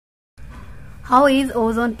How is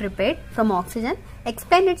ozone prepared from oxygen?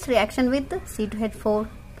 Explain its reaction with C2H4,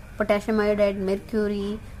 potassium iodide,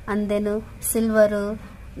 mercury, and then silver,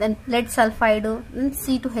 then lead sulfide, then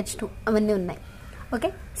C2H2 అవన్నీ ఉన్నాయి. Okay,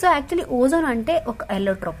 so actually ozone అంటే ఒక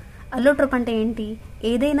అలోట్రోప్. అలోట్రోప్ అంటే ఏంటి?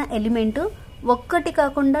 ఏదైనా element ఒక్కటి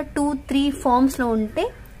కాకుండా 2-3 ఫార్మ్స్లో ఉంటే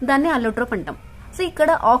దాన్ని అలోట్రోప్ అంటాం. సో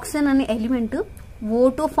ఇక్కడ ఆక్సిజన్ అనే ఎలిమెంట్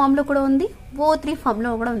O2 ఫామ్లో కూడా ఉంది, O3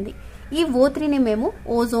 ఫామ్లో కూడా ఉంది. ఈ O3ని మేము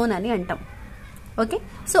ఓజోన్ అని అంటాం. ఓకే,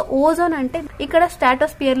 సో ఓజోన్ అంటే ఇక్కడ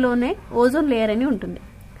స్ట్రాటోస్ఫియర్లోనే ఓజోన్ లేయర్ అని ఉంటుంది.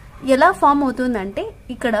 ఎలా ఫామ్ అవుతుందంటే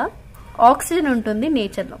ఇక్కడ ఆక్సిజన్ ఉంటుంది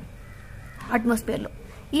నేచర్లో, అట్మాస్ఫియర్లో.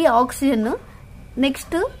 ఈ ఆక్సిజన్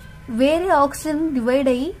నెక్స్ట్ వేరే ఆక్సిజన్ డివైడ్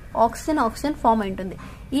అయ్యి ఆక్సిజన్ ఫామ్ అయి ఉంటుంది.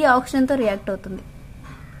 ఈ ఆక్సిజన్తో రియాక్ట్ అవుతుంది.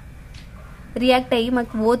 రియాక్ట్ అయ్యి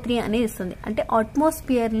మనకు O3 అనేది ఇస్తుంది. అంటే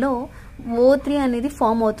అట్మాస్ఫియర్లో O3 అనేది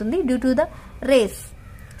ఫామ్ అవుతుంది due to the race.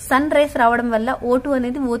 Sun rays రావడం వల్ల O2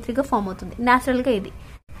 అనేది O3 గా ఫామ్ అవుతుంది. న్యాచురల్ గా ఇది.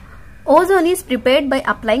 Ozone is prepared by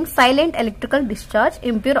applying silent electrical discharge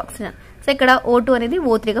impure oxygen. So ఇక్కడ O2 అనేది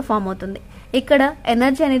O3 గా ఫామ్ అవుతుంది. ఇక్కడ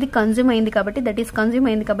ఎనర్జీ అనేది కన్జ్యూమ్ అయింది కాబట్టి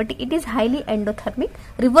it is highly endothermic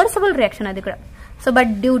reversible reaction అది కూడా. So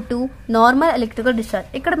but due to normal electrical discharge,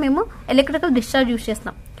 ఇక్కడ మేము ఎలక్ట్రికల్ డిశ్చార్జ్ యూజ్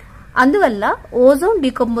చేస్తున్నాం. అందువల్ల ఓజోన్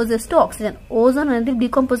డీకంపోజెస్ టు ఆక్సిజన్. ఓజోన్ అనేది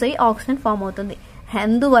డీకంపోజ్ అయ్యి ఆక్సిజన్ ఫామ్ అవుతుంది.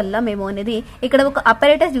 అందువల్ల మేము అనేది ఇక్కడ ఒక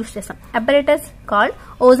అపరేటస్ యూజ్ చేస్తాం. అపరేటస్ కాల్డ్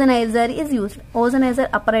ఓజనైజర్ ఈజ్ యూజ్డ్. ఓజనైజర్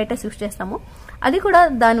అపరేటస్ యూజ్ చేస్తాము. అది కూడా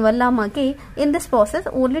దానివల్ల మాకి in this process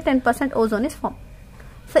only 10% ozone is form.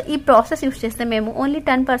 So ఈ ప్రాసెస్ యూజ్ చేస్తే మేము ఓన్లీ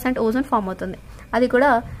 10% ఓజోన్ ఫామ్ అవుతుంది. అది కూడా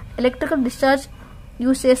ఎలక్ట్రికల్ డిశ్చార్జ్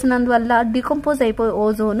యూజ్ చేసినందువల్ల డీకంపోజ్ అయిపోయి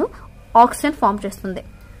ఓజోన్ ఆక్సిజన్ ఫామ్ చేస్తుంది.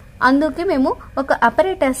 అందుకే మేము ఒక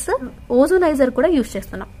అపరేటస్ ఓజోనైజర్ కూడా యూజ్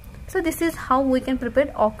చేస్తున్నాం. So this is how we can prepare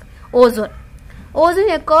ozone. Ozone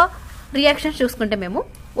యొక్క రియాక్షన్ చూసుకుంటే మేము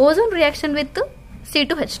ozone reaction with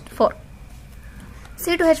C2H4.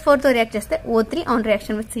 C2H4 తో రియాక్ట్ చేస్తే O3 on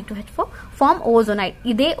reaction with C2H4 form ఓజోనైడ్.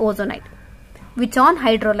 ఇదే ఓజోనైడ్ which on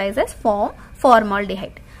హైడ్రోలైజెస్ form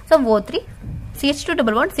formaldehyde. So O3 CH2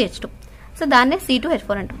 double bond CH2. So దాన్నే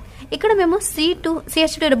C2H4 అంటాం. ఇక్కడ మేము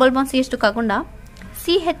CH2 డబుల్ బాండ్ CH2 కాకుండా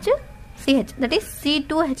CH దట్ ఈస్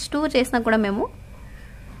C2H2 చేసినా కూడా మేము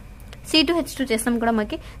C2H2 చేసినా కూడా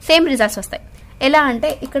మనకి సేమ్ రిజల్ట్స్ వస్తాయి. ఎలా అంటే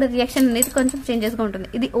ఇక్కడ రియాక్షన్ అనేది కొంచెం చేంజెస్గా ఉంటుంది.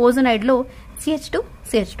 ఇది ఓజోనైడ్ లో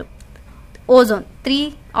CH2 ఓజోన్ 3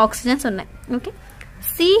 ఆక్సిజన్స్ ఉన్నాయి. ఓకే,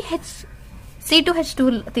 C2H2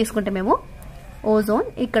 తీసుకుంటే మేము ఓజోన్,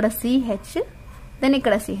 ఇక్కడ CH, దెన్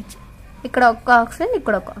ఇక్కడ CH, ఇక్కడ ఒక ఆక్సిజన్,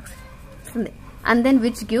 ఇక్కడ ఒక ఆక్సిజన్ వస్తుంది. And then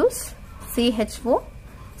which gives CH4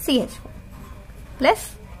 plus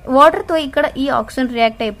వాటర్తో ఇక్కడ ఈ ఆక్సిజన్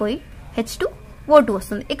రియాక్ట్ అయిపోయి H2O2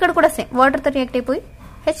 వస్తుంది. ఇక్కడ కూడా సేమ్ వాటర్తో రియాక్ట్ అయిపోయి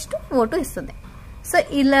H2O2 ఇస్తుంది. సో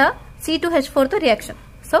ఇలా C2H4 తో రియాక్షన్.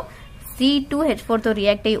 సో C2H4 తో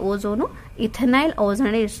రియాక్ట్ అయ్యి ఓజోను ఇథనైల్ ఓజోన్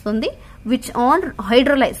అనేది ఇస్తుంది విచ్ ఆన్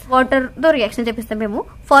హైడ్రోలైజ్. వాటర్ తో రియాక్షన్ చేపిస్తే మేము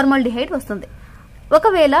ఫార్మాల్డిహైడ్ వస్తుంది.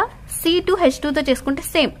 ఒకవేళ C2H2 తో చేసుకుంటే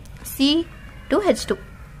సేమ్ C2H2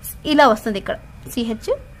 ఇలా వస్తుంది. ఇక్కడ CH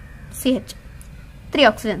 3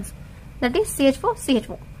 oxygens, that is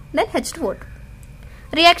CH4 then H2O2.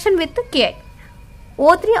 Reaction with Ki.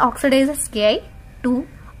 O3 oxidizes Ki to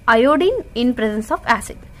iodine in presence of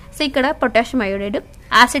acid. So ఇక్కడ పొటాషియం అయోడైడ్,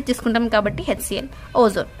 యాసిడ్ తీసుకుంటాం కాబట్టి HCl,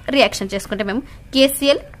 ఓజోన్ రియాక్షన్ చేసుకుంటే మేము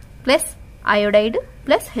KCl plus iodide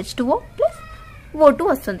plus H2O plus O2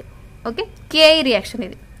 వస్తుంది. Okay, Ki reaction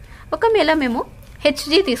ఇది. ఒకవేళ మేము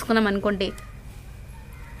Hg తీసుకున్నాం అనుకోండి,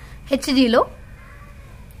 Hgలో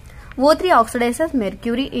O3 oxidises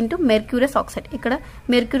mercury into మెర్క్యూరస్ oxide. ఇక్కడ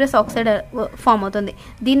మెర్క్యూరస్ ఆక్సైడ్ ఫామ్ అవుతుంది.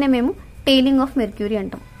 దీన్నే మేము టైలింగ్ ఆఫ్ మెర్క్యూరీ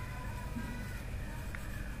అంటాం.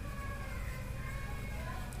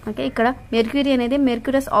 ఓకే, ఇక్కడ మెర్క్యూరీ అనేది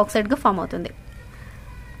మెర్క్యూరస్ ఆక్సైడ్ గా ఫామ్ అవుతుంది.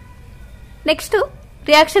 Next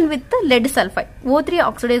reaction with lead sulphide. O3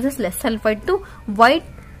 oxidises lead sulphide to white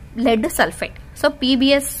lead sulphide. So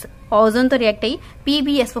Pbs ozone తో రియాక్ట్ అయ్యి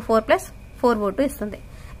PbSO4 ప్లస్ 4O2 ఇస్తుంది.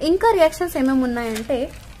 ఇంకా రియాక్షన్స్ ఏమేమి ఉన్నాయంటే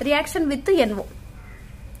రియాక్షన్ విత్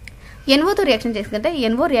NO తో రియాక్షన్ చేసుకుంటే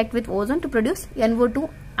NO react with ozone to produce NO2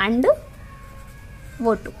 and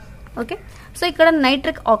O2. Okay, so ఇక్కడ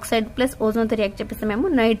nitric oxide plus ozone తో రియాక్ట్ చేపిస్తే మేము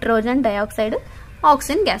నైట్రోజన్ డైఆక్సైడ్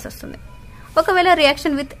ఆక్సిజన్ గ్యాస్ వస్తుంది. ఒకవేళ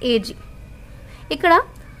రియాక్షన్ విత్ Ag, ఇక్కడ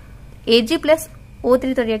Ag ప్లస్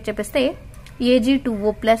O3 తో రియాక్ట్ చేపిస్తే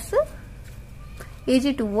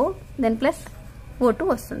Ag2O దెన్ ప్లస్ O2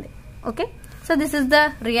 వస్తుంది. Okay, so this is the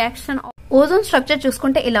reaction. Ozone structure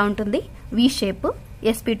చూసుకుంటే ఇలా ఉంటుంది. V shape,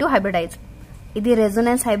 sp2 hybridise. ఇది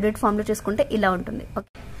రెజొనెన్స్ హైబ్రిడ్ ఫామ్ లో చూసుకుంటే ఇలా ఉంటుంది. ఓకే,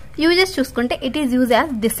 యూజెస్ చూసుకుంటే it is use as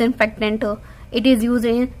disinfectant, it is use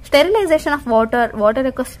in sterilisation of water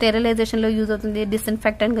యొక్క స్టెరిలైజేషన్ లో యూజ్ అవుతుంది,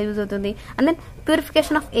 డిస్ఇన్ఫెక్టెంట్ గా యూజ్ అవుతుంది. And then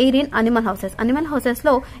purification of air in animal houses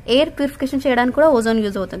లో ఎయిర్ ప్యూరిఫికేషన్ చేయడానికి కూడా ఓజోన్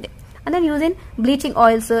యూజ్ అవుతుంది. And then use in bleaching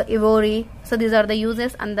oils, ivory. So these are the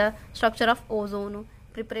uses and the structure of ozone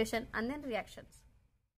preparation and then reactions.